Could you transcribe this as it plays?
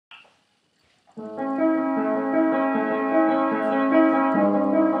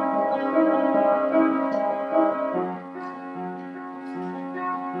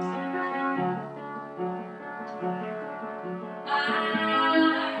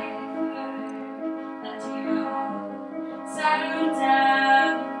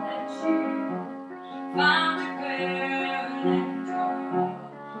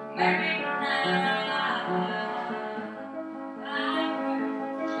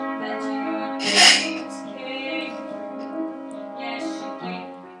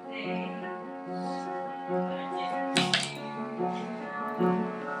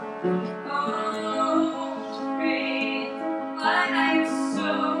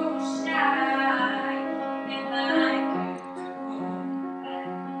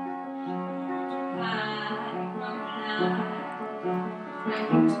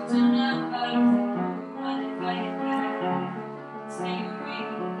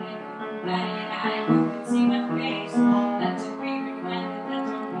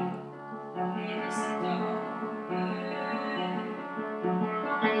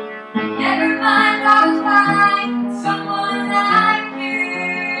Never mind, I'll find someone like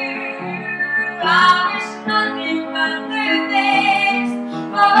you. I wish nothing but the best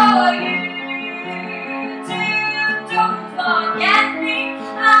for you. Don't forget me,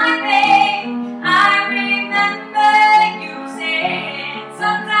 I beg. I remember you said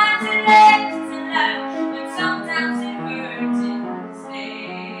sometimes it lasts to love, but sometimes it hurts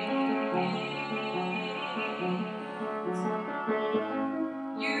instead.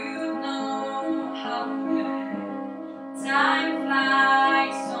 You know how good time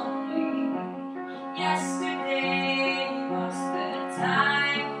flies only. Yesterday was the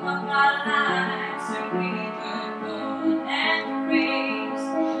time of our lives, and we were born and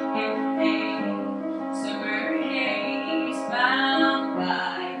raised in pain. Summer haze bound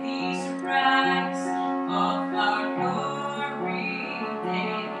by the surprise of our glory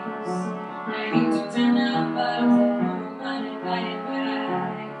days. I hate to turn up out of the room uninvited, but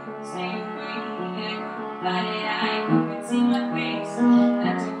I couldn't stay away. I couldn't fight it, I couldn't see my face.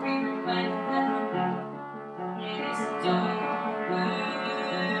 Had to be reminded that it isn't over.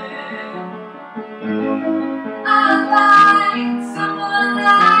 I'll find someone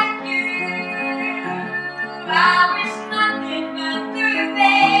like you. I wish nothing but the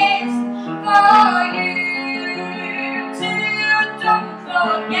best for you too. Don't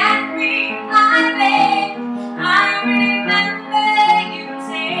forget me, I beg. I remember you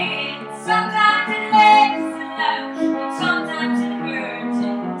said sometimes it lasts to love, but sometimes it hurts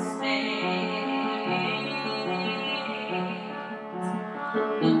instead.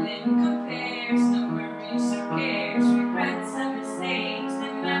 Nothing compares, no worries or cares, regrets and mistakes, the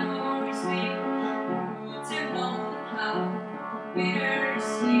memories fade. Who would have known how bitter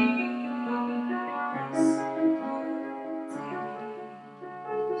sleeps would taste?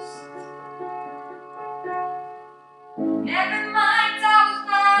 Never mind, I'll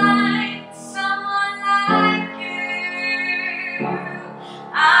find someone like you.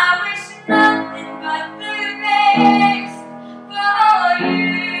 I wish nothing but the best for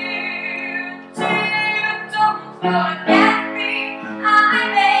you too. Don't forget me, I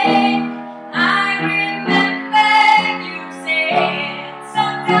beg. I remember you said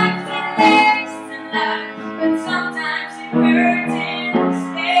sometimes it lasts to love, but sometimes it hurts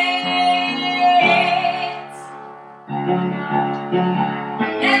instead.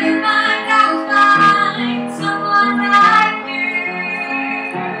 Never mind, I'll find someone like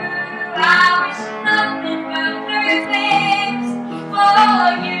you. I wish nothing but the best for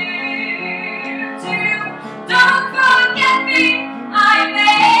you too. Don't forget me, I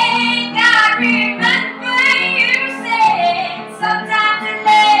beg. I remember you said sometimes it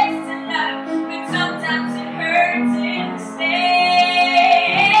lasts to love, but sometimes it hurts instead.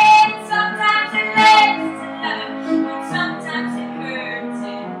 Sometimes it lasts to love, but sometimes it hurts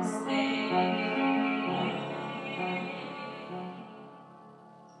instead.